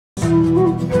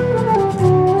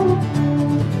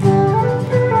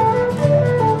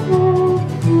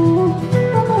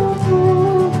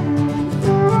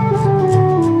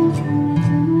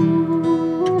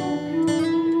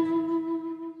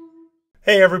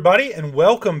Hey everybody, and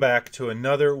welcome back to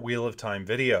another Wheel of Time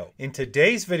video. In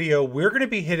today's video, we're going to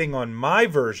be hitting on my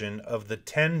version of the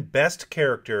 10 best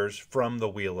characters from the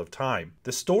Wheel of Time.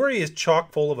 The story is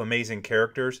chock full of amazing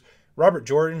characters, Robert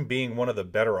Jordan being one of the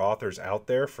better authors out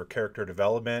there for character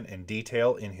development and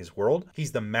detail in his world.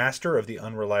 He's the master of the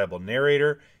unreliable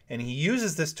narrator, and he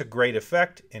uses this to great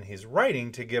effect in his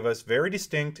writing to give us very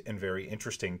distinct and very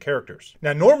interesting characters.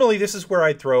 Now, normally this is where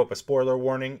I'd throw up a spoiler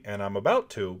warning, and I'm about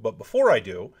to, but before I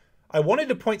do, I wanted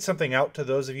to point something out to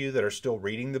those of you that are still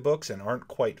reading the books and aren't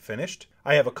quite finished.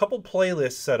 I have a couple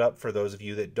playlists set up for those of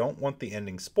you that don't want the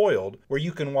ending spoiled, where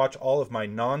you can watch all of my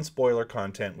non-spoiler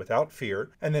content without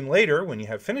fear, and then later, when you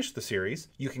have finished the series,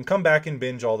 you can come back and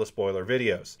binge all the spoiler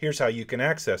videos. Here's how you can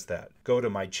access that. Go to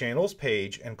my channel's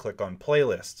page and click on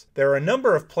playlists. There are a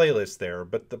number of playlists there,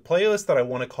 but the playlists that I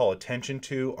want to call attention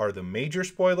to are the major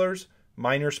spoilers,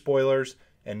 minor spoilers,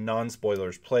 and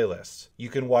non-spoilers playlists. You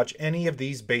can watch any of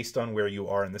these based on where you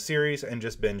are in the series and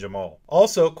just binge them all.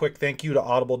 Also, quick thank you to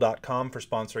audible.com for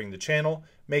sponsoring the channel.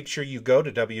 Make sure you go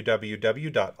to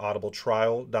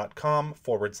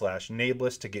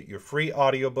www.audibletrial.com/Nae'Blis to get your free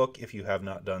audiobook if you have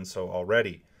not done so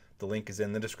already. The link is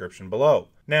in the description below.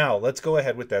 Now, let's go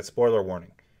ahead with that spoiler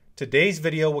warning. Today's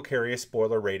video will carry a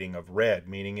spoiler rating of red,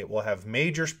 meaning it will have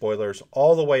major spoilers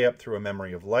all the way up through A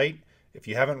Memory of Light. If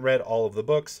you haven't read all of the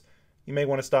books, you may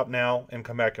want to stop now and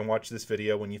come back and watch this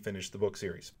video when you finish the book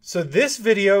series. So this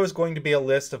video is going to be a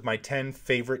list of my 10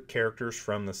 favorite characters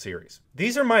from the series.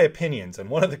 These are my opinions, and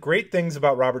one of the great things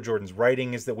about Robert Jordan's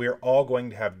writing is that we are all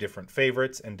going to have different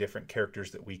favorites and different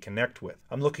characters that we connect with.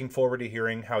 I'm looking forward to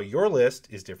hearing how your list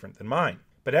is different than mine.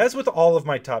 But as with all of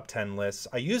my top 10 lists,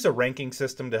 I use a ranking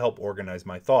system to help organize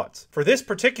my thoughts. For this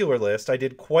particular list, I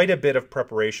did quite a bit of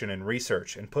preparation and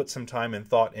research and put some time and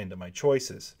thought into my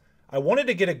choices. I wanted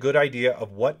to get a good idea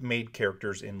of what made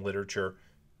characters in literature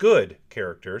good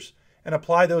characters and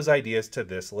apply those ideas to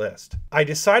this list. I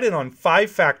decided on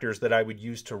 5 factors that I would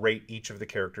use to rate each of the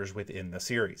characters within the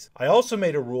series. I also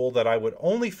made a rule that I would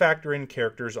only factor in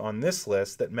characters on this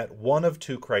list that met one of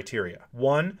 2 criteria.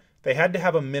 1, they had to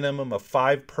have a minimum of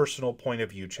 5 personal point of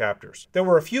view chapters. There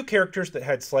were a few characters that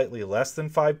had slightly less than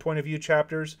 5 point of view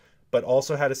chapters, but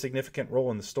also had a significant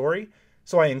role in the story,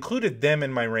 so I included them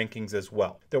in my rankings as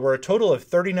well. There were a total of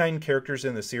 39 characters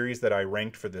in the series that I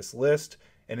ranked for this list,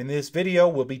 and in this video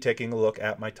we'll be taking a look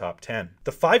at my top 10.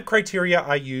 The 5 criteria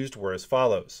I used were as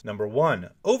follows. Number 1,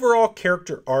 overall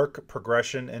character arc,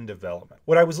 progression, and development.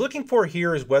 What I was looking for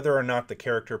here is whether or not the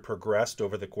character progressed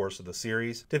over the course of the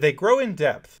series. Did they grow in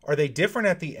depth? Are they different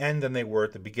at the end than they were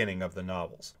at the beginning of the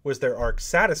novels? Was their arc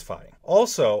satisfying?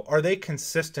 Also, are they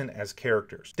consistent as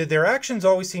characters? Did their actions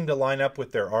always seem to line up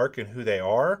with their arc and who they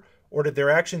are? Or did their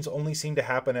actions only seem to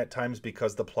happen at times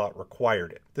because the plot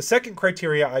required it? The second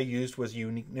criteria I used was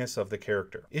uniqueness of the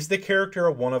character. Is the character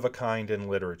a one-of-a-kind in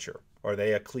literature? Are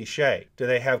they a cliché? Do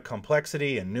they have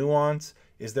complexity and nuance?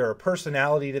 Is there a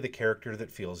personality to the character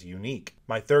that feels unique?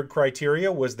 My third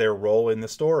criteria was their role in the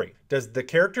story. Does the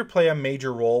character play a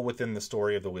major role within the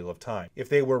story of the Wheel of Time? If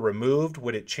they were removed,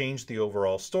 would it change the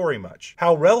overall story much?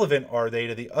 How relevant are they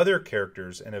to the other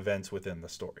characters and events within the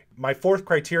story? My fourth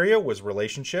criteria was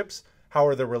relationships. How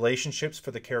are the relationships for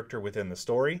the character within the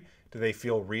story? Do they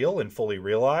feel real and fully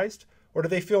realized? Or do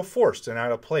they feel forced and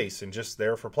out of place and just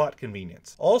there for plot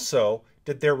convenience? Also,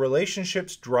 did their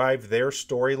relationships drive their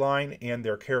storyline and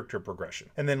their character progression?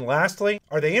 And then lastly,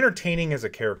 are they entertaining as a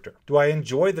character? Do I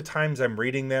enjoy the times I'm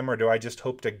reading them, or do I just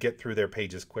hope to get through their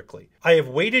pages quickly? I have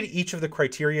weighted each of the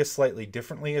criteria slightly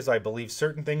differently, as I believe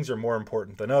certain things are more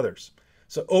important than others.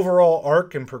 So overall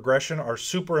arc and progression are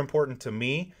super important to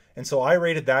me, and so I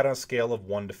rated that on a scale of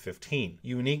 1 to 15.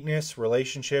 Uniqueness,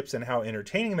 relationships, and how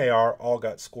entertaining they are all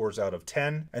got scores out of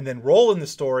 10. And then role in the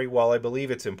story, while I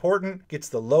believe it's important, gets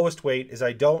the lowest weight, as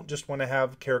I don't just want to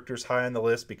have characters high on the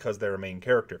list because they're a main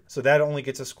character. So that only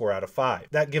gets a score out of 5.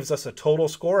 That gives us a total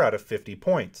score out of 50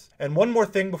 points. And one more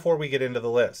thing before we get into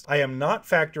the list. I am not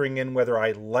factoring in whether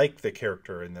I like the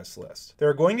character in this list. There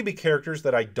are going to be characters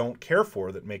that I don't care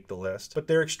for that make the list, but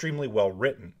they're extremely well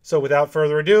written. So without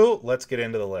further ado, let's get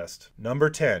into the list.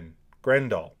 Number 10,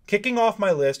 Grendel. Kicking off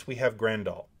my list, we have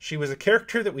Grendel. She was a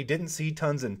character that we didn't see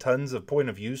tons and tons of point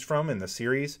of views from in the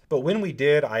series, but when we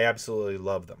did, I absolutely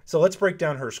loved them. So let's break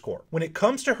down her score. When it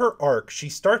comes to her arc, she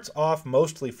starts off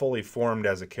mostly fully formed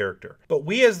as a character, but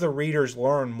we as the readers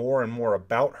learn more and more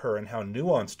about her and how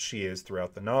nuanced she is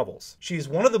throughout the novels. She's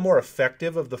one of the more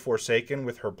effective of the Forsaken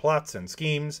with her plots and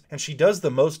schemes, and she does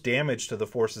the most damage to the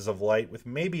forces of light with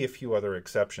maybe a few other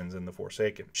exceptions in the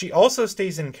Forsaken. She also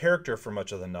stays in character for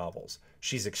much of the novels.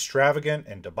 She's extravagant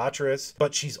and debaucherous,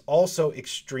 but she's also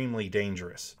extremely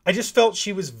dangerous. I just felt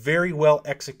she was very well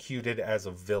executed as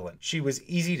a villain. She was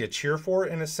easy to cheer for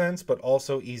in a sense, but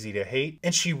also easy to hate,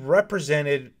 and she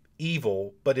represented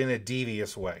evil, but in a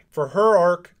devious way. For her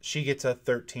arc, she gets a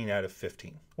 13 out of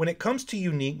 15. When it comes to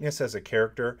uniqueness as a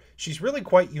character, she's really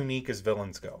quite unique as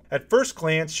villains go. At first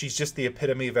glance, she's just the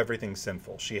epitome of everything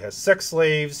sinful. She has sex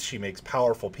slaves, she makes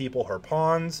powerful people her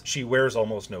pawns, she wears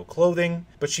almost no clothing,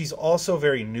 but she's also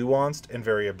very nuanced and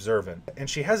very observant, and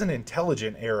she has an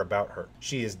intelligent air about her.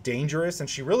 She is dangerous, and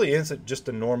she really isn't just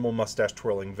a normal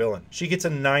mustache-twirling villain. She gets a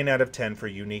 9 out of 10 for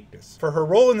uniqueness. For her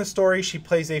role in the story, she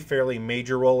plays a fairly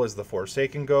major role as the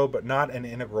Forsaken go, but not an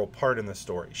integral part in the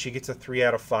story. She gets a 3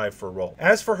 out of 5 for role.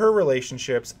 As for her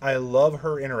relationships, I love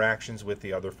her interactions with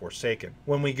the other Forsaken.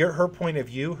 When we get her point of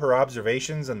view, her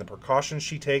observations and the precautions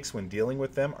she takes when dealing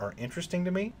with them are interesting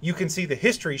to me. You can see the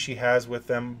history she has with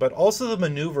them, but also the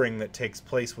maneuvering that takes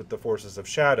place with the forces of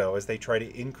shadow as they try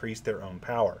to increase their own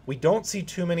power. We don't see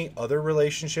too many other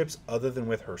relationships other than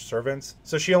with her servants,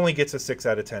 so she only gets a 6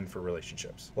 out of 10 for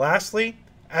relationships. Lastly,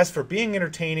 as for being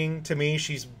entertaining, to me,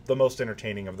 she's the most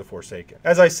entertaining of the Forsaken.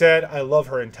 As I said, I love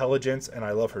her intelligence and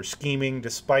I love her scheming,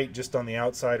 despite just on the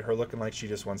outside her looking like she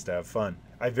just wants to have fun.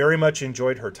 I very much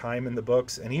enjoyed her time in the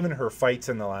books and even her fights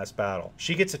in the last battle.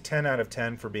 She gets a 10 out of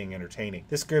 10 for being entertaining.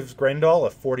 This gives Grendel a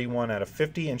 41 out of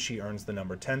 50 and she earns the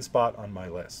number 10 spot on my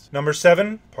list. Number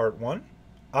 7, Part 1.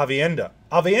 Aviendha.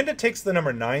 Aviendha takes the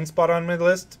number 9 spot on my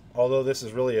list, although this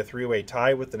is really a three-way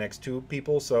tie with the next two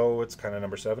people, so it's kind of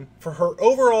number 7. For her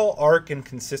overall arc and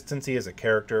consistency as a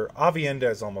character,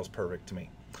 Aviendha is almost perfect to me.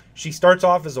 She starts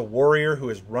off as a warrior who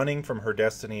is running from her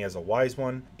destiny as a wise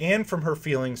one, and from her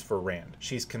feelings for Rand.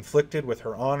 She's conflicted with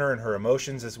her honor and her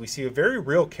emotions as we see a very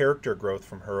real character growth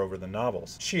from her over the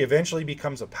novels. She eventually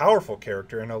becomes a powerful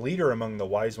character and a leader among the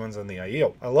wise ones on the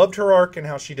Aiel. I loved her arc and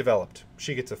how she developed.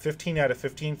 She gets a 15 out of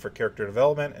 15 for character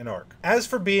development and arc. As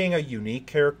for being a unique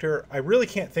character, I really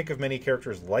can't think of many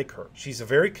characters like her. She's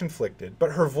very conflicted,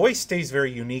 but her voice stays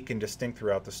very unique and distinct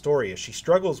throughout the story as she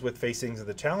struggles with facing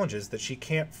the challenges that she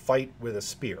can't fight with a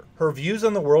spear. Her views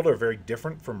on the world are very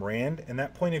different from Rand, and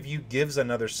that point of view gives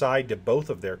another side to both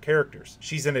of their characters.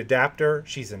 She's an adapter,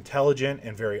 she's intelligent,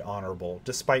 and very honorable,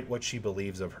 despite what she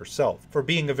believes of herself. For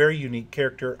being a very unique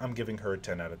character, I'm giving her a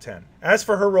 10 out of 10. As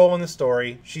for her role in the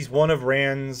story, she's one of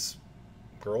Rand's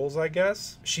girls, I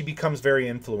guess. She becomes very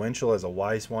influential as a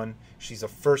wise one. She's a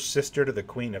first sister to the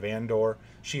Queen of Andor.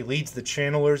 She leads the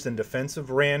channelers in defense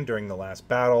of Rand during the last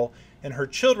battle, and her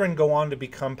children go on to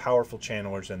become powerful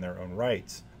channelers in their own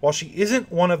rights. While she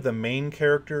isn't one of the main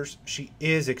characters, she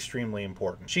is extremely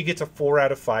important. She gets a 4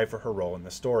 out of 5 for her role in the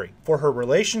story. For her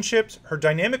relationships, her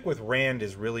dynamic with Rand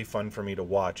is really fun for me to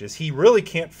watch, as he really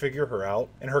can't figure her out,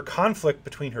 and her conflict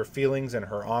between her feelings and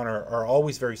her honor are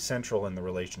always very central in the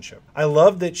relationship. I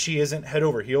love that she isn't head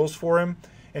over heels for him,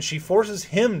 and she forces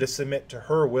him to submit to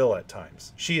her will at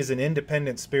times. She is an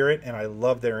independent spirit, and I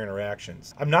love their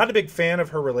interactions. I'm not a big fan of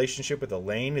her relationship with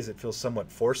Elaine, as it feels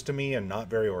somewhat forced to me and not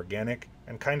very organic,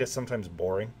 and kind of sometimes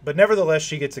boring. But nevertheless,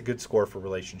 she gets a good score for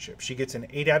relationship. She gets an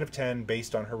 8 out of 10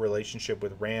 based on her relationship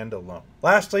with Rand alone.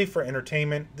 Lastly, for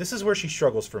entertainment, this is where she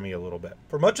struggles for me a little bit.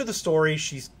 For much of the story,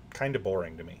 she's kind of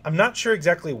boring to me. I'm not sure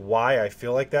exactly why I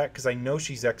feel like that, because I know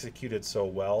she's executed so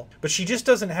well, but she just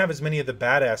doesn't have as many of the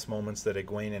badass moments that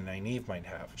Egwene and Nynaeve might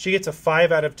have. She gets a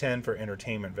 5 out of 10 for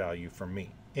entertainment value from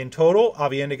me. In total,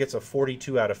 Aviendha gets a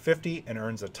 42 out of 50 and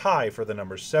earns a tie for the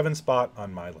number 7 spot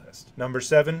on my list. Number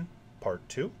 7, Part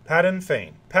 2. Padan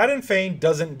Fain. Padan Fain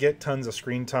doesn't get tons of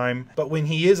screen time, but when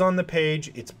he is on the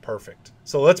page, it's perfect.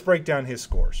 So let's break down his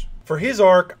scores. For his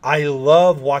arc, I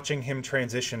love watching him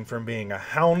transition from being a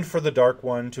hound for the Dark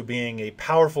One to being a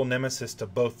powerful nemesis to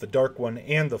both the Dark One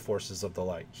and the forces of the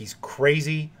light. He's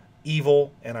crazy,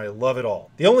 evil, and I love it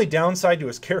all. The only downside to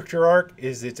his character arc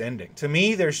is its ending. To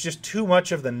me, there's just too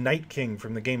much of the Night King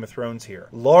from the Game of Thrones here.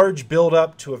 Large build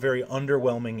up to a very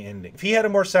underwhelming ending. If he had a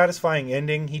more satisfying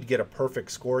ending, he'd get a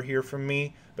perfect score here from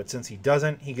me, but since he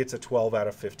doesn't, he gets a 12 out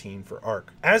of 15 for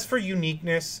arc. As for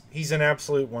uniqueness, he's an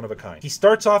absolute one of a kind. He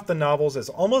starts off the novels as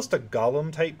almost a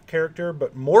Gollum type character,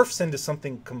 but morphs into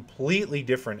something completely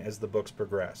different as the books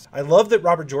progress. I love that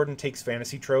Robert Jordan takes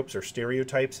fantasy tropes or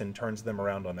stereotypes and turns them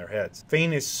around on their heads.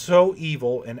 Fain is so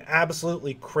evil and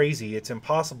absolutely crazy, it's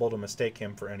impossible to mistake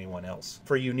him for anyone else.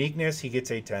 For uniqueness, he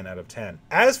gets a 10 out of 10.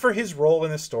 As for his role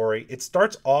in the story, it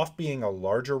starts off being a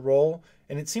larger role,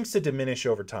 and it seems to diminish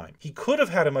over time. He could have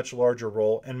had a much larger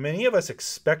role, and many of us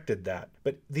expected that,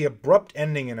 but the abrupt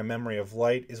ending in A Memory of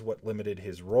Light is what limited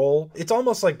his role. It's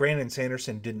almost like Brandon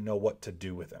Sanderson didn't know what to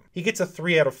do with him. He gets a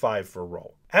 3 out of 5 for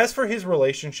role. As for his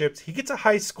relationships, he gets a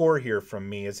high score here from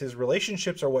me, as his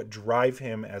relationships are what drive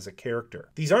him as a character.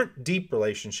 These aren't deep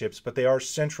relationships, but they are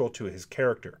central to his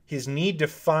character. His need to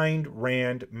find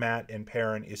Rand, Mat, and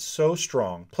Perrin is so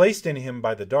strong, placed in him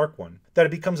by the Dark One, that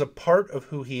it becomes a part of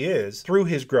who he is through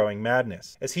his growing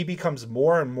madness. As he becomes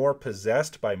more and more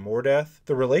possessed by Mordath,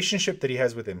 the relationship that he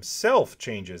has with himself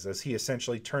changes as he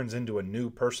essentially turns into a new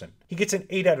person. He gets an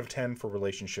 8 out of 10 for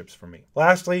relationships for me.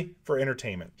 Lastly, for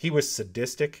entertainment. He was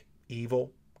sadistic,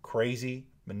 evil, crazy,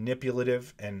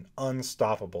 manipulative, and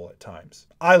unstoppable at times.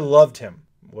 I loved him.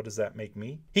 What does that make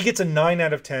me? He gets a 9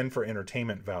 out of 10 for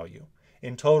entertainment value.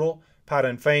 In total,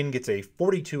 Padan Fain gets a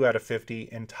 42 out of 50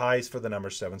 and ties for the number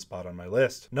 7 spot on my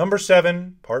list. Number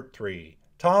 7, Part 3.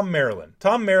 Thom Merrilin.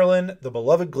 Thom Merrilin, the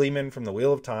beloved Gleeman from The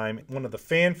Wheel of Time, one of the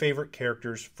fan favorite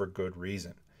characters for good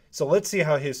reason. So let's see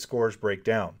how his scores break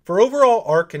down. For overall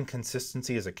arc and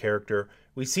consistency as a character,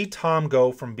 we see Thom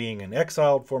go from being an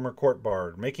exiled former court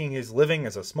bard, making his living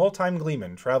as a small-time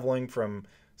Gleeman, traveling from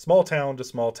small town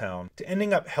to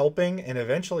ending up helping and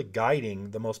eventually guiding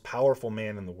the most powerful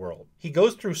man in the world. He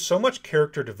goes through so much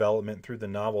character development through the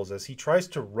novels as he tries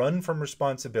to run from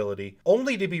responsibility,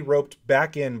 only to be roped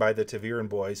back in by the ta'veren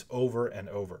boys over and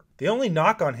over. The only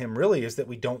knock on him really is that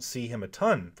we don't see him a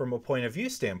ton from a point of view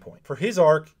standpoint. For his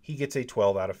arc, he gets a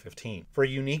 12 out of 15. For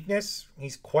uniqueness,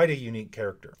 he's quite a unique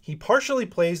character. He partially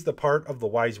plays the part of the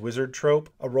wise wizard trope,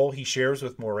 a role he shares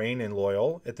with Moiraine and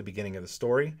Loial at the beginning of the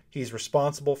story. He's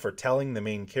responsible for telling the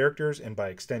main characters, and by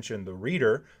extension the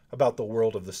reader, about the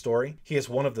world of the story. He is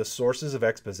one of the sources of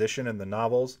exposition in the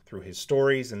novels through his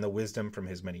stories and the wisdom from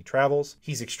his many travels.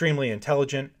 He's extremely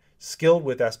intelligent, skilled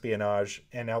with espionage,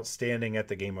 and outstanding at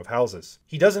the game of houses.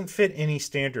 He doesn't fit any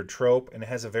standard trope and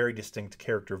has a very distinct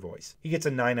character voice. He gets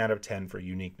a 9 out of 10 for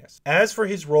uniqueness. As for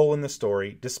his role in the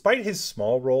story, despite his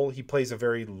small role, he plays a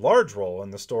very large role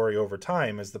in the story over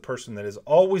time as the person that is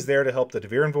always there to help the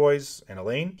ta'veren boys and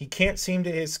Elaine. He can't seem to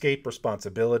escape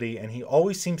responsibility, and he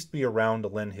always seems to be around to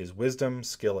lend his wisdom,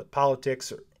 skill at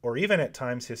politics, or even at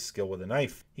times his skill with a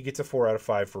knife. He gets a 4 out of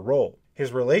 5 for role.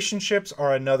 His relationships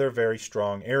are another very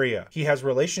strong area. He has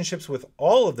relationships with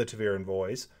all of the ta'veren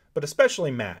boys, but especially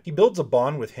Mat. He builds a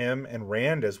bond with him and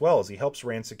Rand as well as he helps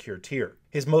Rand secure Tyr.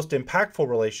 His most impactful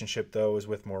relationship, though, is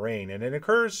with Moiraine, and it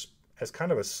occurs as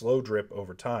kind of a slow drip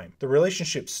over time. The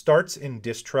relationship starts in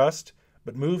distrust,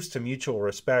 but moves to mutual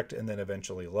respect and then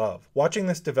eventually love. Watching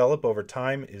this develop over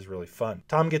time is really fun.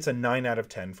 Thom gets a 9 out of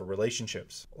 10 for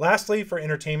relationships. Lastly, for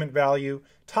entertainment value,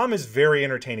 Thom is very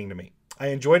entertaining to me. I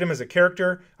enjoyed him as a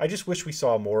character, I just wish we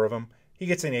saw more of him. He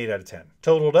gets an 8 out of 10.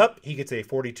 Totaled up, he gets a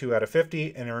 42 out of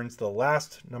 50 and earns the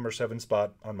last number 7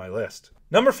 spot on my list.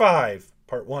 Number 5,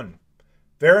 Part 1.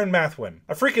 Verin Mathwin.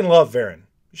 I freaking love Verin.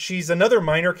 She's another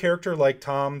minor character like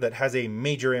Thom that has a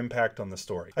major impact on the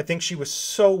story. I think she was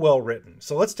so well written.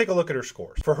 So let's take a look at her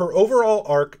scores. For her overall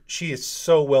arc, she is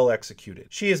so well executed.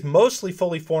 She is mostly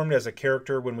fully formed as a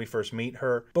character when we first meet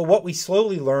her, but what we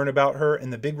slowly learn about her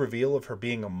and the big reveal of her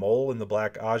being a mole in the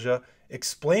Black Aja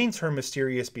explains her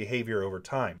mysterious behavior over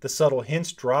time. The subtle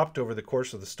hints dropped over the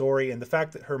course of the story and the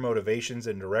fact that her motivations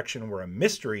and direction were a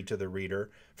mystery to the reader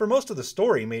for most of the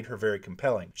story made her very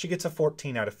compelling. She gets a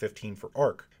 14 out of 15 for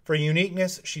arc. For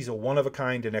uniqueness, she's a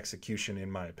one-of-a-kind in execution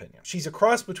in my opinion. She's a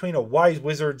cross between a wise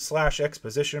wizard /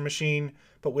 exposition machine,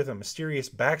 but with a mysterious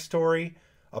backstory,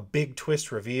 a big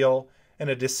twist reveal, and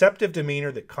a deceptive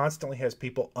demeanor that constantly has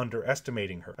people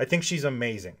underestimating her. I think she's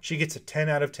amazing. She gets a 10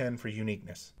 out of 10 for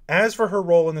uniqueness. As for her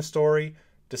role in the story,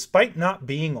 despite not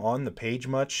being on the page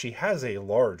much, she has a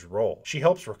large role. She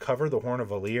helps recover the Horn of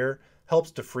Valir, helps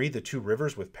to free the two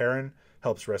rivers with Perrin,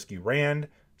 helps rescue Rand,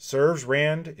 serves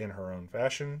Rand in her own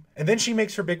fashion, and then she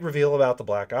makes her big reveal about the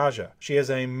Black Aja. She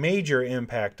has a major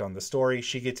impact on the story.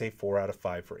 She gets a 4 out of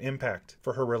 5 for impact.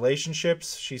 For her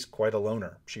relationships, she's quite a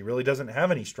loner. She really doesn't have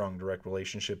any strong direct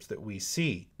relationships that we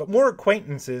see, but more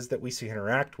acquaintances that we see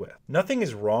interact with. Nothing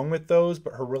is wrong with those,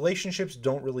 but her relationships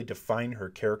don't really define her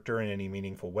character in any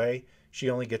meaningful way. She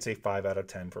only gets a 5 out of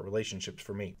 10 for relationships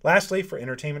for me. Lastly, for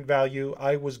entertainment value,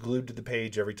 I was glued to the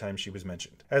page every time she was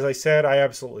mentioned. As I said, I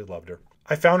absolutely loved her.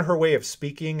 I found her way of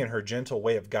speaking and her gentle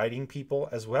way of guiding people,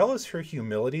 as well as her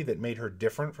humility that made her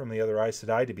different from the other Aes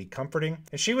Sedai, to be comforting,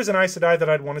 and she was an Aes Sedai that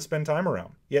I'd want to spend time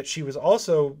around. Yet she was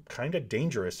also kind of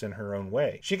dangerous in her own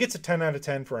way. She gets a 10 out of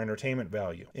 10 for entertainment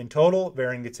value. In total,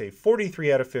 Verin gets a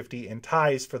 43 out of 50 and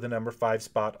ties for the number 5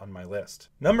 spot on my list.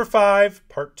 Number 5,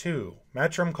 Part 2,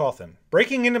 Matrim Cauthon.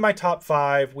 Breaking into my top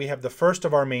 5, we have the first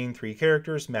of our main 3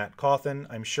 characters, Matt Cawthon.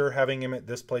 I'm sure having him at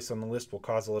this place on the list will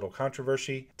cause a little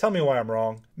controversy. Tell me why I'm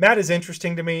wrong. Matt is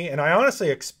interesting to me, and I honestly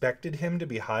expected him to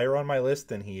be higher on my list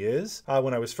than he is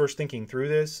when I was first thinking through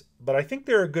this, but I think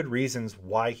there are good reasons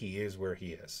why he is where he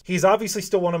is. He's obviously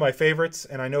still one of my favorites,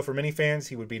 and I know for many fans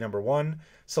he would be number 1.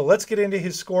 So let's get into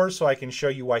his scores so I can show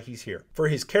you why he's here. For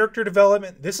his character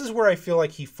development, this is where I feel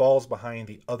like he falls behind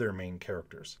the other main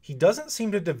characters. He doesn't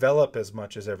seem to develop as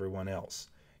much as everyone else.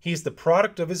 He's the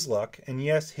product of his luck, and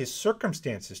yes, his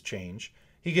circumstances change.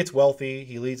 He gets wealthy,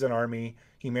 he leads an army,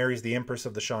 he marries the Empress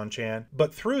of the Shan-Chan,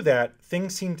 but through that,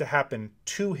 things seem to happen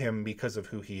to him because of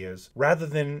who he is, rather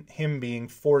than him being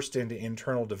forced into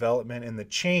internal development and the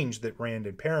change that Rand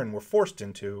and Perrin were forced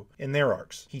into in their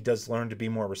arcs. He does learn to be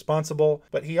more responsible,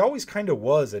 but he always kind of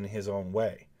was in his own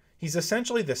way. He's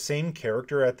essentially the same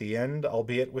character at the end,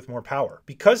 albeit with more power.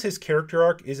 Because his character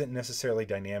arc isn't necessarily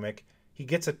dynamic, he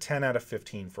gets a 10 out of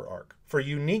 15 for arc. For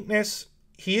uniqueness,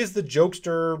 he is the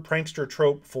jokester, prankster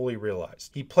trope fully realized.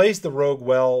 He plays the rogue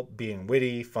well, being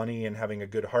witty, funny, and having a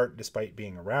good heart despite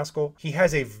being a rascal. He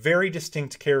has a very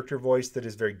distinct character voice that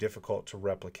is very difficult to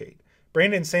replicate.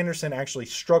 Brandon Sanderson actually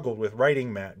struggled with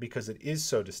writing Matt because it is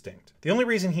so distinct. The only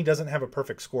reason he doesn't have a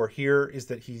perfect score here is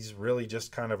that he's really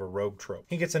just kind of a rogue trope.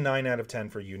 He gets a 9 out of 10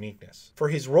 for uniqueness. For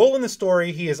his role in the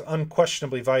story, he is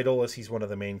unquestionably vital as he's one of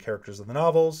the main characters of the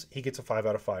novels. He gets a 5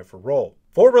 out of 5 for role.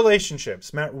 For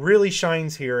relationships, Matt really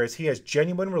shines here as he has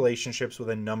genuine relationships with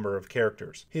a number of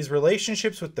characters. His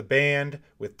relationships with the band,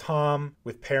 with Tom,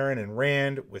 with Perrin and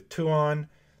Rand, with Tuon,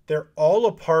 they're all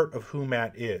a part of who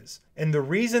Matt is. And the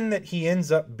reason that he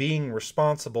ends up being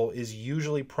responsible is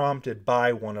usually prompted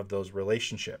by one of those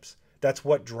relationships. That's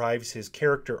what drives his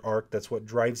character arc. That's what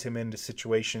drives him into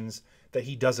situations that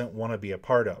he doesn't want to be a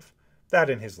part of. That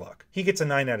and his luck. He gets a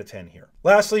 9 out of 10 here.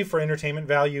 Lastly, for entertainment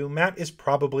value, Matt is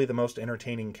probably the most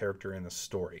entertaining character in the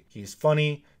story. He's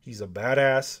funny, he's a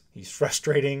badass, he's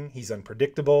frustrating, he's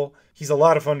unpredictable, he's a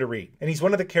lot of fun to read. And he's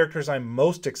one of the characters I'm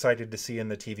most excited to see in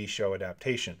the TV show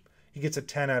adaptation. He gets a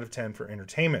 10 out of 10 for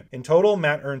entertainment. In total,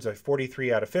 Matt earns a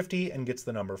 43 out of 50 and gets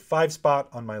the number 5 spot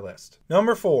on my list.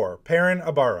 Number 4, Perrin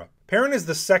Abarra. Perrin is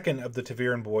the second of the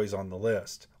ta'veren boys on the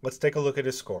list. Let's take a look at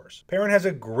his scores. Perrin has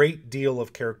a great deal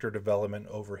of character development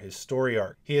over his story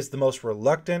arc. He is the most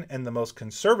reluctant and the most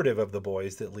conservative of the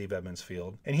boys that leave Emond's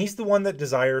Field, and he's the one that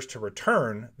desires to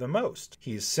return the most.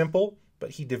 He is simple, but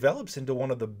he develops into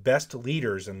one of the best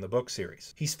leaders in the book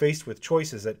series. He's faced with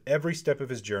choices at every step of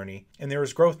his journey, and there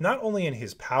is growth not only in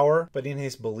his power, but in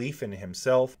his belief in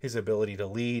himself, his ability to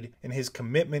lead, and his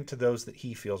commitment to those that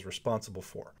he feels responsible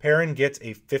for. Perrin gets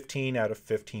a 15 out of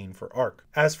 15 for arc.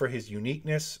 As for his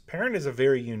uniqueness, Perrin is a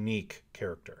very unique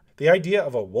character. The idea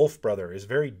of a wolf brother is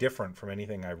very different from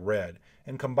anything I've read,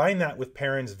 and combine that with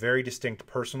Perrin's very distinct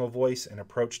personal voice and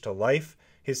approach to life,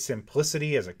 his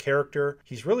simplicity as a character,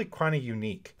 he's really kind of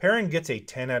unique. Perrin gets a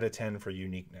 10 out of 10 for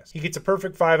uniqueness. He gets a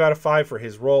perfect 5 out of 5 for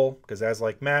his role, because as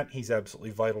like Matt, he's absolutely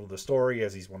vital to the story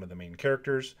as he's one of the main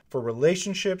characters. For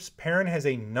relationships, Perrin has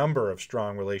a number of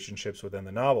strong relationships within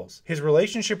the novels. His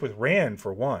relationship with Rand,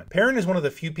 for one. Perrin is one of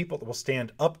the few people that will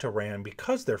stand up to Rand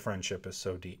because their friendship is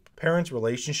so deep. Perrin's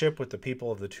relationship with the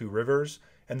people of the Two Rivers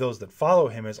and those that follow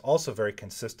him is also very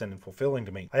consistent and fulfilling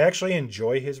to me. I actually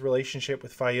enjoy his relationship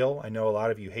with Fael. I know a lot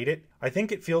of you hate it. I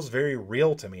think it feels very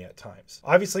real to me at times.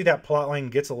 Obviously that plotline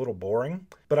gets a little boring,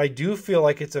 but I do feel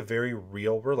like it's a very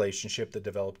real relationship that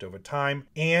developed over time,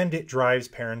 and it drives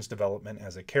Perrin's development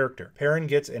as a character. Perrin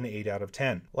gets an 8 out of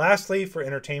 10. Lastly, for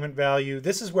entertainment value,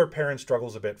 this is where Perrin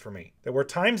struggles a bit for me. There were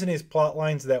times in his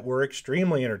plotlines that were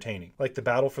extremely entertaining, like the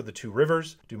battle for the Two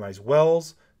Rivers, Dumai's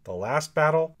Wells, the last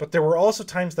battle, but there were also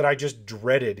times that I just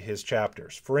dreaded his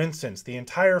chapters. For instance, the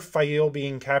entire Fael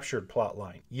being captured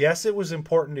plotline. Yes, it was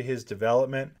important to his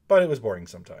development, but it was boring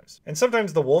sometimes. And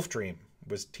sometimes the Wolf Dream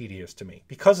was tedious to me.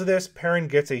 Because of this, Perrin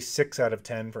gets a 6 out of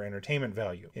 10 for entertainment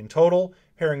value. In total,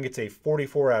 Perrin gets a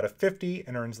 44 out of 50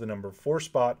 and earns the number 4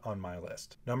 spot on my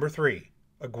list. Number 3,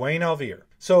 Egwene al'Vere.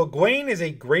 So Egwene is a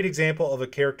great example of a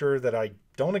character that I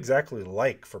don't exactly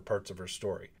like for parts of her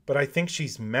story, but I think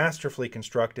she's masterfully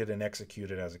constructed and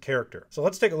executed as a character. So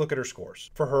let's take a look at her scores.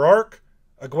 For her arc,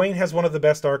 Egwene has one of the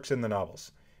best arcs in the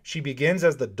novels. She begins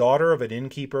as the daughter of an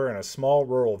innkeeper in a small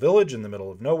rural village in the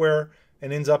middle of nowhere,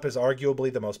 and ends up as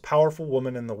arguably the most powerful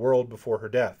woman in the world before her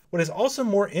death. What is also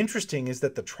more interesting is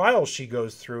that the trials she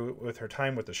goes through with her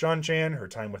time with the Shan-Chan, her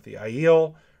time with the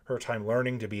Aiel, her time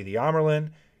learning to be the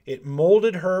Amyrlin, It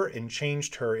molded her and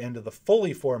changed her into the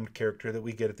fully formed character that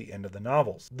we get at the end of the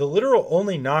novels. The literal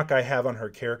only knock I have on her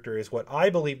character is what I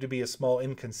believe to be a small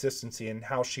inconsistency in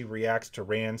how she reacts to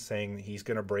Rand saying that he's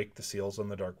going to break the seals on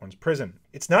the Dark One's prison.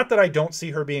 It's not that I don't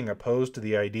see her being opposed to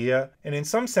the idea, and in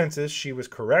some senses she was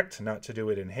correct not to do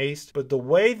it in haste, but the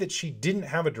way that she didn't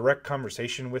have a direct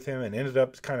conversation with him and ended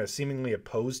up kind of seemingly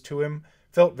opposed to him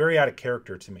felt very out of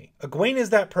character to me. Egwene is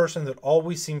that person that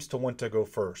always seems to want to go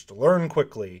first, learn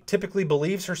quickly, typically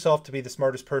believes herself to be the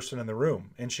smartest person in the room,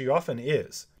 and she often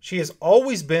is. She has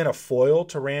always been a foil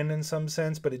to Rand in some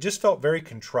sense, but it just felt very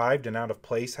contrived and out of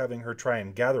place having her try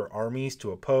and gather armies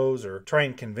to oppose or try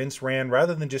and convince Rand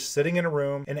rather than just sitting in a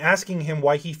room and asking him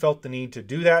why he felt the need to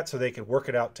do that so they could work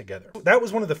it out together. That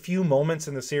was one of the few moments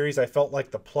in the series I felt like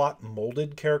the plot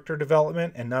molded character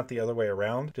development and not the other way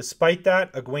around. Despite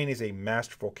that, Egwene is a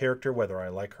masterful character whether I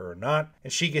like her or not,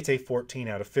 and she gets a 14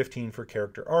 out of 15 for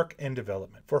character arc and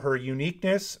development. For her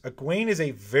uniqueness, Egwene is a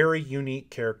very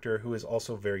unique character who is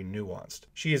also very nuanced.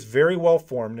 She is very well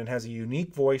formed and has a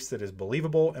unique voice that is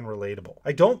believable and relatable.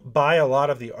 I don't buy a lot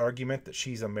of the argument that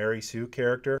she's a Mary Sue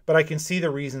character, but I can see the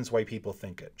reasons why people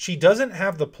think it. She doesn't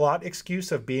have the plot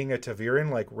excuse of being a Ta'veren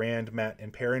like Rand, Mat,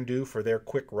 and Perrin do for their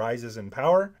quick rises in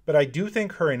power, but I do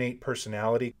think her innate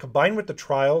personality, combined with the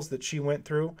trials that she went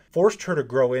through, forced her to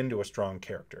grow into a strong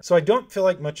character. So I don't feel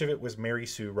like much of it was Mary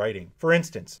Sue writing. For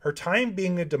instance, her time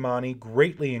being a Damani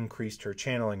greatly increased her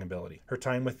channeling ability. Her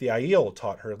time with the Aiel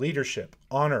taught her leadership,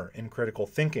 honor, and critical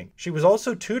thinking. She was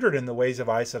also tutored in the ways of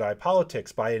Aes Sedai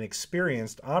politics by an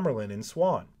experienced Amyrlin in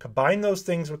Swan. Combine those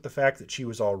things with the fact that she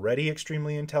was already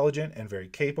extremely intelligent and very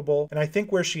capable, and I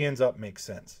think where she ends up makes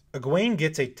sense. Egwene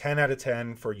gets a 10 out of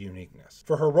 10 for uniqueness.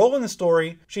 For her role in the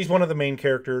story, she's one of the main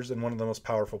characters and one of the most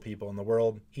powerful people in the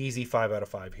world. Easy 5 out of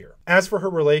 5 here. As for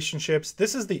her relationships,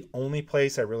 this is the only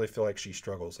place I really feel like she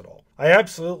struggles at all. I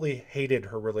absolutely hated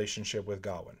her relationship with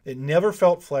Gawain. It never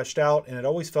felt fleshed out, and it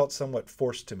always felt somewhat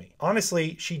forced to me.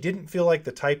 Honestly, she didn't feel like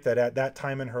the type that at that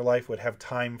time in her life would have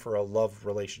time for a love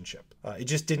relationship. It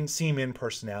just didn't seem in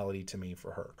personality to me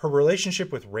for her. Her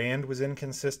relationship with Rand was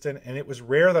inconsistent, and it was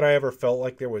rare that I ever felt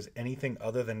like there was anything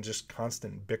other than just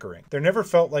constant bickering. There never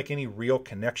felt like any real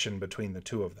connection between the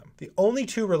two of them. The only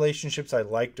two relationships I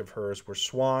liked of hers were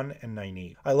Swan and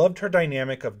Nynaeve. I loved her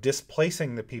dynamic of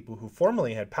displacing the people who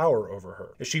formerly had power over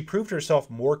her, as she proved herself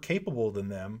more capable than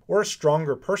them or a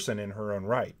stronger person in her own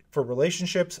right. For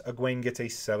relationships, Egwene gets a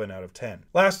 7 out of 10.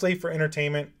 Lastly, for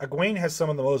entertainment, Egwene has some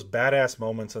of the most badass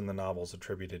moments in the novels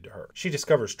attributed to her. She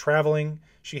discovers traveling,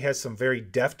 she has some very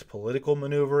deft political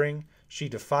maneuvering, she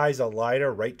defies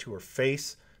Elaida right to her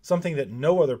face, something that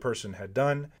no other person had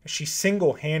done. She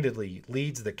single-handedly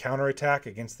leads the counterattack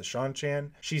against the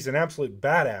Shan-Chan. She's an absolute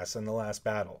badass in the last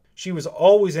battle. She was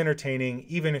always entertaining,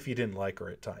 even if you didn't like her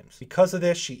at times. Because of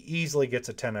this, she easily gets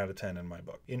a 10 out of 10 in my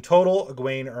book. In total,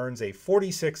 Egwene earns a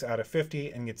 46 out of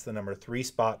 50 and gets the number 3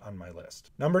 spot on my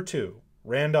list. Number 2.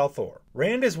 Rand al'Thor.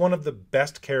 Rand is one of the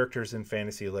best characters in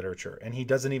fantasy literature, and he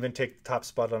doesn't even take the top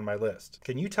spot on my list.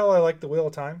 Can you tell I like the Wheel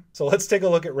of Time? So let's take a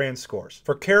look at Rand's scores.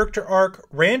 For character arc,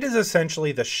 Rand is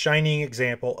essentially the shining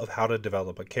example of how to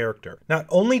develop a character. Not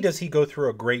only does he go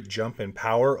through a great jump in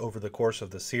power over the course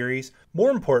of the series, more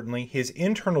importantly, his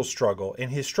internal struggle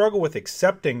and his struggle with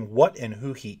accepting what and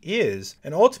who he is,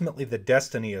 and ultimately the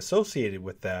destiny associated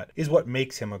with that, is what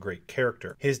makes him a great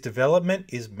character. His development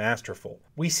is masterful.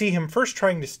 We see him first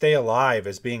trying to stay alive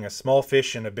as being a small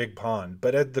fish in a big pond,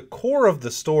 but at the core of the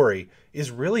story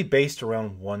is really based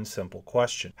around one simple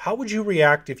question. How would you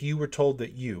react if you were told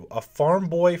that you, a farm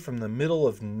boy from the middle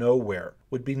of nowhere,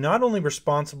 would be not only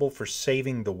responsible for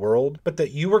saving the world, but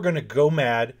that you were going to go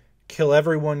mad, kill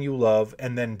everyone you love,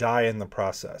 and then die in the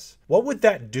process? What would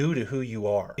that do to who you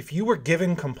are? If you were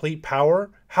given complete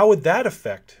power, how would that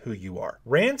affect who you are?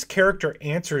 Rand's character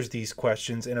answers these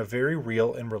questions in a very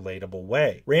real and relatable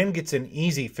way. Rand gets an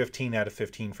easy 15 out of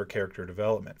 15 for character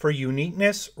development. For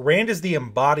uniqueness, Rand is the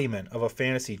embodiment of a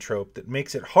fantasy trope that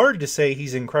makes it hard to say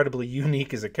he's incredibly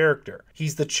unique as a character.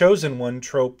 He's the chosen one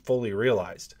trope fully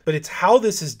realized. But it's how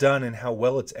this is done and how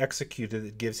well it's executed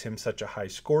that gives him such a high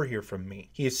score here from me.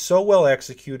 He is so well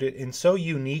executed and so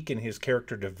unique in his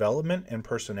character development and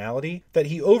personality that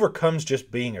he overcomes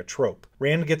just being a trope.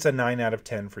 Rand gets a 9 out of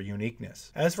 10 for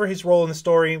uniqueness. As for his role in the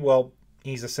story, well,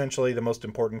 He's essentially the most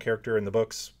important character in the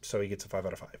books, so he gets a 5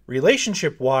 out of 5.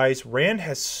 Relationship-wise, Rand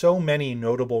has so many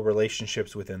notable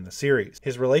relationships within the series.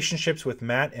 His relationships with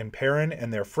Mat and Perrin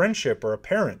and their friendship are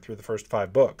apparent through the first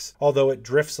 5 books, although it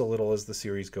drifts a little as the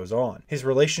series goes on. His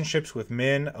relationships with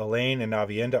Min, Elaine, and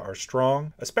Aviendha are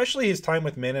strong, especially his time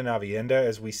with Min and Aviendha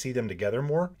as we see them together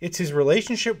more. It's his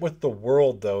relationship with the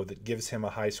world, though, that gives him a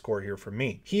high score here for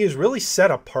me. He is really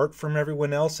set apart from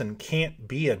everyone else and can't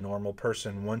be a normal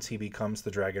person once he becomes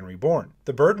the Dragon Reborn.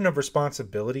 The burden of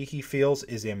responsibility he feels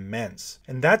is immense,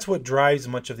 and that's what drives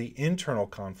much of the internal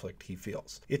conflict he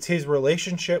feels. It's his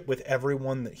relationship with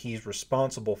everyone that he's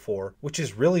responsible for, which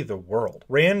is really the world.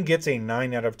 Rand gets a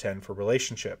 9 out of 10 for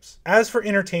relationships. As for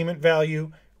entertainment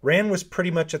value, Rand was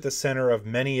pretty much at the center of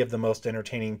many of the most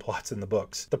entertaining plots in the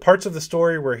books. The parts of the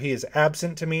story where he is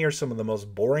absent to me are some of the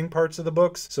most boring parts of the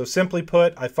books, so simply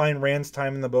put, I find Rand's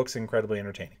time in the books incredibly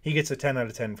entertaining. He gets a 10 out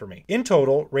of 10 for me. In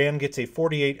total, Rand gets a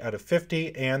 48 out of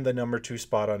 50 and the number 2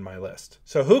 spot on my list.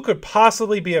 So who could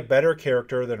possibly be a better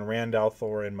character than Rand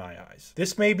al'Thor in my eyes?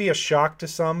 This may be a shock to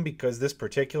some because this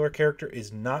particular character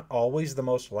is not always the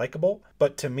most likable,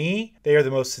 but to me, they are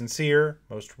the most sincere,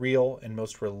 most real, and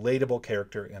most relatable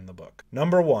character in the book.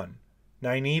 Number 1.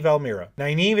 Nynaeve Almira.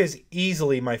 Nynaeve is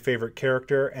easily my favorite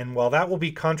character, and while that will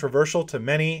be controversial to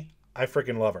many, I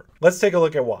freaking love her. Let's take a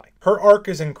look at why. Her arc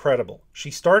is incredible.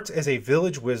 She starts as a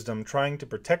village wisdom trying to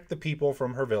protect the people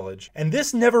from her village, and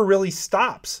this never really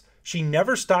stops. She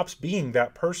never stops being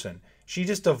that person. She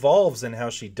just evolves in how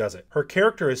she does it. Her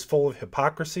character is full of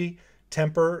hypocrisy,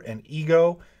 temper, and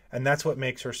ego, and that's what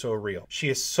makes her so real. She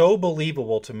is so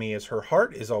believable to me as her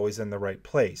heart is always in the right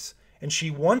place, and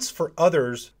she wants for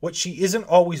others what she isn't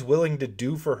always willing to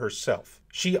do for herself.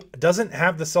 She doesn't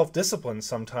have the self-discipline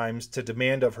sometimes to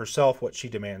demand of herself what she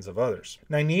demands of others.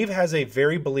 Nynaeve has a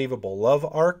very believable love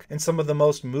arc and some of the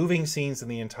most moving scenes in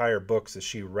the entire books as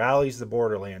she rallies the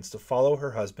Borderlands to follow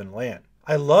her husband Lan.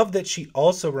 I love that she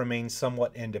also remains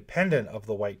somewhat independent of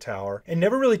the White Tower and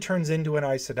never really turns into an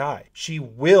Aes Sedai. She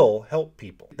will help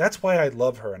people. That's why I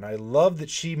love her, and I love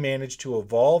that she managed to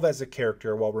evolve as a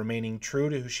character while remaining true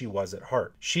to who she was at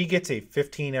heart. She gets a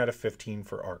 15 out of 15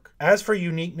 for arc. As for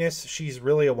uniqueness, she's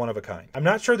really a one-of-a-kind. I'm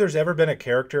not sure there's ever been a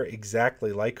character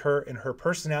exactly like her, and her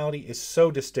personality is so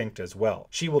distinct as well.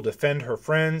 She will defend her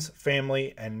friends,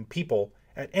 family, and people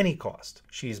at any cost.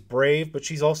 She's brave, but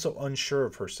she's also unsure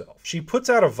of herself. She puts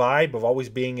out a vibe of always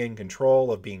being in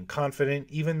control, of being confident,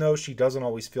 even though she doesn't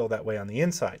always feel that way on the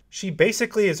inside. She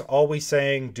basically is always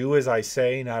saying, do as I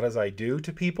say, not as I do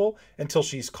to people, until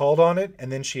she's called on it, and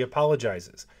then she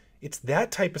apologizes. It's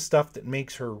that type of stuff that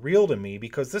makes her real to me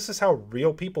because this is how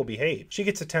real people behave. She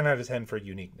gets a 10 out of 10 for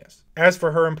uniqueness. As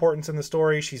for her importance in the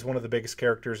story, she's one of the biggest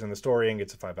characters in the story and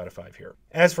gets a 5 out of 5 here.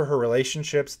 As for her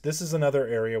relationships, this is another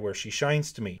area where she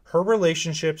shines to me. Her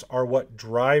relationships are what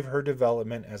drive her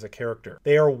development as a character.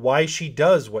 They are why she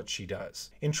does what she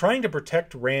does. In trying to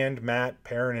protect Rand, Mat,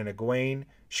 Perrin, and Egwene,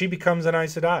 she becomes an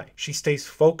Aes Sedai. She stays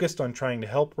focused on trying to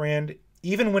help Rand,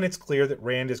 even when it's clear that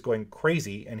Rand is going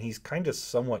crazy and he's kind of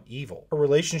somewhat evil. Her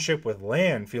relationship with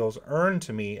Lan feels earned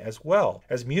to me as well,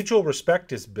 as mutual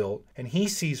respect is built and he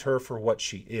sees her for what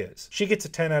she is. She gets a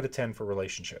 10 out of 10 for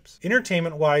relationships.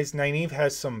 Entertainment-wise, Nynaeve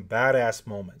has some badass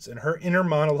moments, and her inner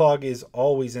monologue is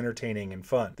always entertaining and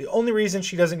fun. The only reason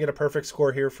she doesn't get a perfect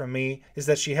score here from me is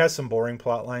that she has some boring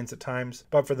plot lines at times,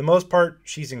 but for the most part,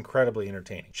 she's incredibly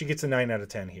entertaining. She gets a 9 out of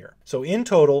 10 here. So in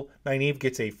total, Nynaeve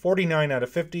gets a 49 out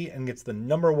of 50 and gets the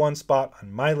number 1 spot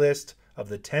on my list of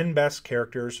the 10 best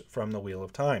characters from the Wheel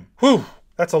of Time. Whew,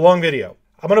 that's a long video.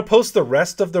 I'm going to post the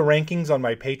rest of the rankings on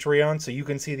my Patreon so you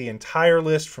can see the entire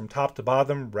list from top to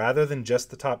bottom rather than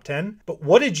just the top 10. But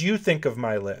what did you think of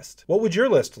my list? What would your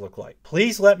list look like?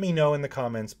 Please let me know in the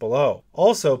comments below.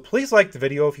 Also, please like the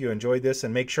video if you enjoyed this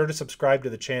and make sure to subscribe to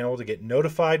the channel to get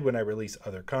notified when I release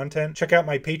other content. Check out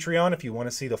my Patreon if you want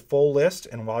to see the full list,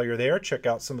 and while you're there, check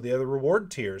out some of the other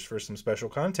reward tiers for some special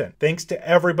content. Thanks to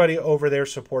everybody over there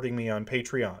supporting me on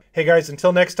Patreon. Hey guys,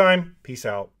 until next time, peace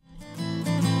out.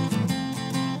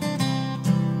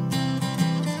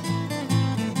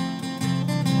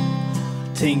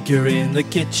 Tinker in the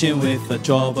kitchen with a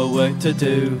job of work to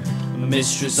do.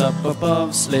 Mistress up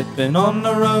above, slipping on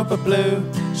a rope of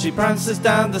blue. She prances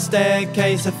down the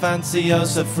staircase, a fancy oh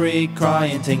so free,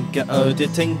 crying, Tinker, oh dear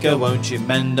Tinker, won't you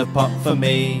mend a pot for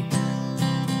me?